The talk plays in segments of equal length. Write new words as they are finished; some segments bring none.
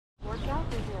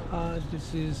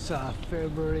This is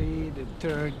February the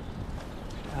 3rd,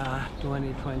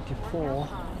 2024.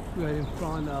 We are in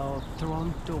front of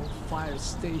Toronto Fire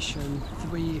Station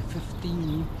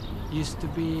 315. Used to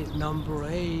be number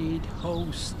 8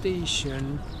 host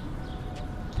station.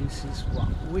 This is what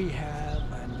we have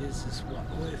and this is what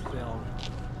we film.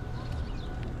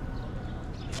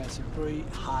 It has a very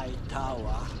high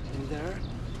tower in there,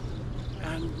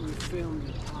 and we film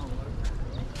the tower.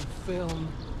 We film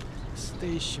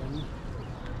station.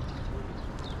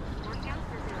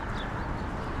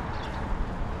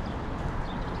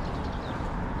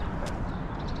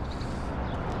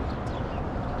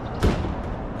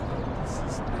 This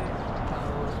is the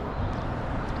tower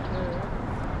there.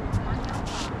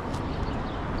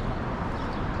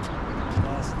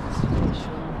 That's the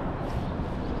station.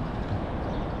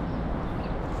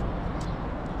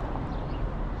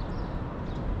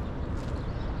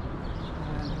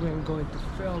 And we're going to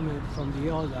film it from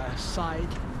the other side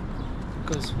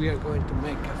because we are going to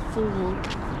make a full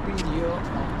video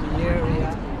of the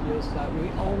area just like we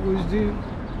always do.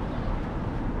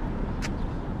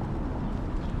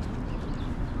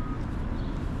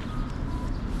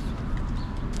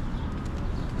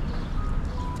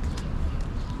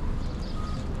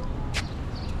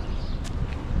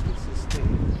 This is the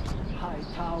high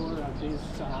tower of this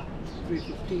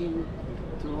 315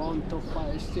 Toronto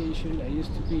Fire Station. That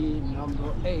used to be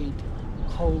number 8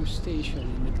 host station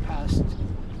in the past.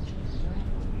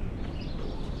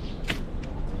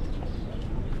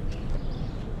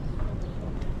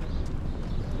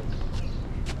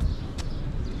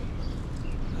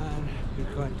 And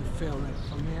we're going to film it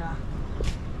from here.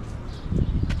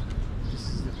 This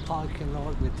is the parking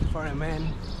lot with the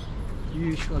firemen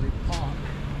usually park.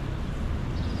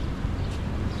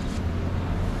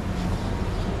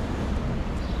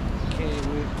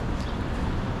 With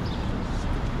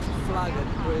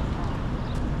flagged grid.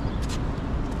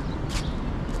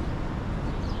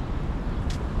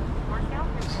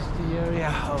 This is the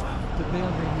area of the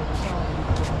building itself.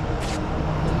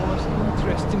 The most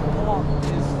interesting part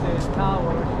is the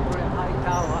tower, the very high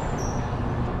tower.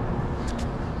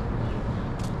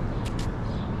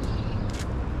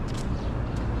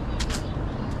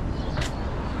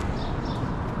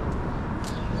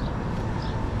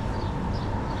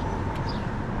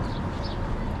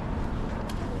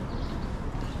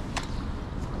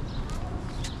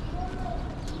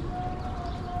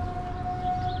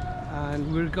 And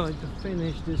we're going to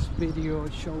finish this video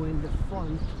showing the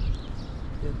front,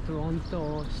 the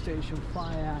Toronto Station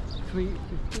Fire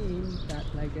 315 that,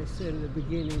 like I said at the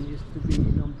beginning, used to be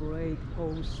number 8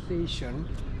 host station.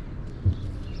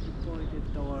 We pointed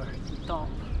toward the top,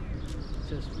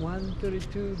 just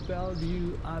 132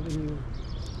 Bellevue Avenue,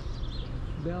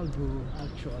 Bellevue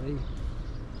actually,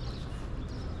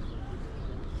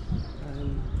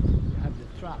 and we have the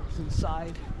tracks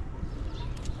inside.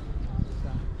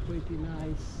 Pretty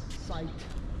nice site,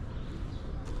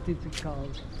 typical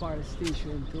fire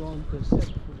station in Toronto,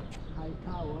 except for the high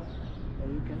tower that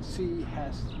you can see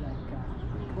has like a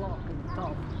clock at the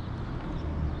top.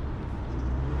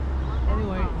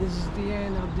 Anyway, this is the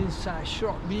end of this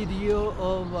short video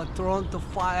of Toronto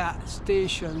Fire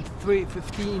Station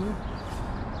 315,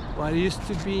 what used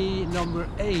to be number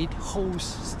 8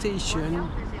 host station.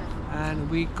 And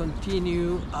we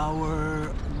continue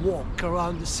our walk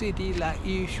around the city like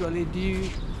we usually do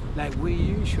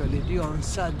on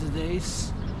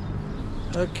Saturdays.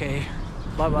 Okay,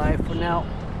 bye bye for now.